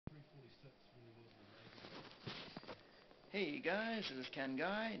Hey guys, this is Ken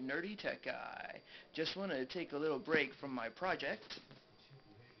Guy, Nerdy Tech Guy. Just wanted to take a little break from my project.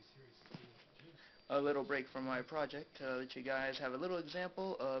 To let you guys have a little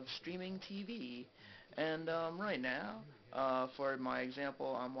example of streaming TV. And right now, for my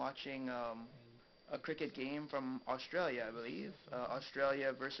example, I'm watching a cricket game from Australia, I believe.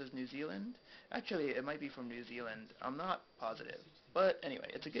 Australia versus New Zealand. Actually, it might be from New Zealand. I'm not positive. But anyway,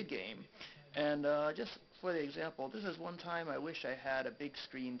 it's a good game. And just for the example, this is one time I wish I had a big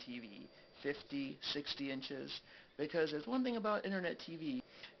screen TV, 50, 60 inches, because there's one thing about internet TV.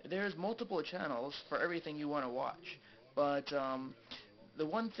 There's multiple channels for everything you want to watch. But the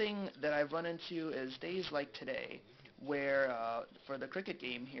one thing that I've run into is days like today, where for the cricket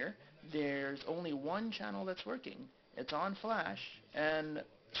game here, there's only one channel that's working. It's on Flash, and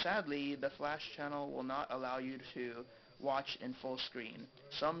sadly, the Flash channel will not allow you to watch in full screen.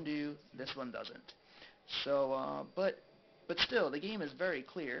 Some do, this one doesn't. So, but still, the game is very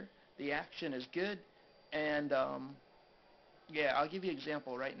clear. The action is good, and yeah, I'll give you an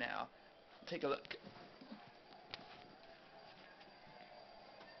example right now. Take a look.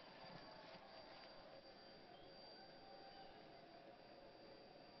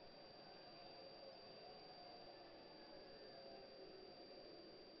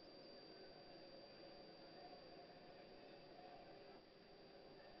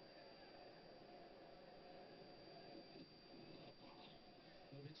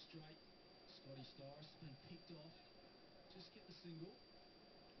 Little bit straight. Scotty Starr been picked off. Just get the single.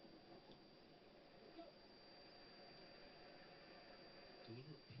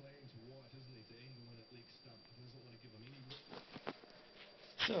 Deliberate plan to White, isn't he, to end the one at leg stump. He doesn't want to give him any room.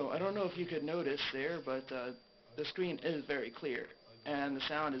 So, I don't know if you could notice there, but the screen is very clear, and the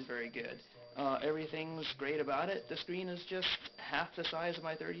sound is very good. Everything's great about it. The screen is just half the size of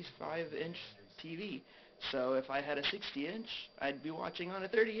my 35-inch TV. So if I had a 60-inch, I'd be watching on a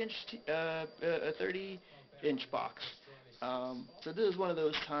 30-inch box. So this is one of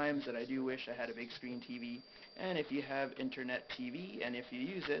those times that I do wish I had a big screen TV. And if you have internet TV and if you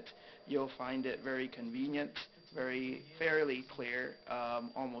use it, you'll find it very convenient, very fairly clear,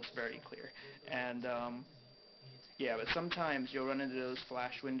 almost very clear. And yeah, but sometimes you'll run into those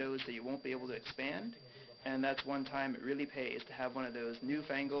flash windows that you won't be able to expand, and that's one time it really pays to have one of those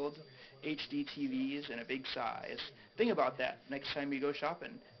newfangled HD TVs in a big size. Think about that next time you go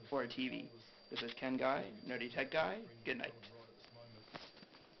shopping for a TV. This is Ken Guy, Nerdy Tech Guy. Good night.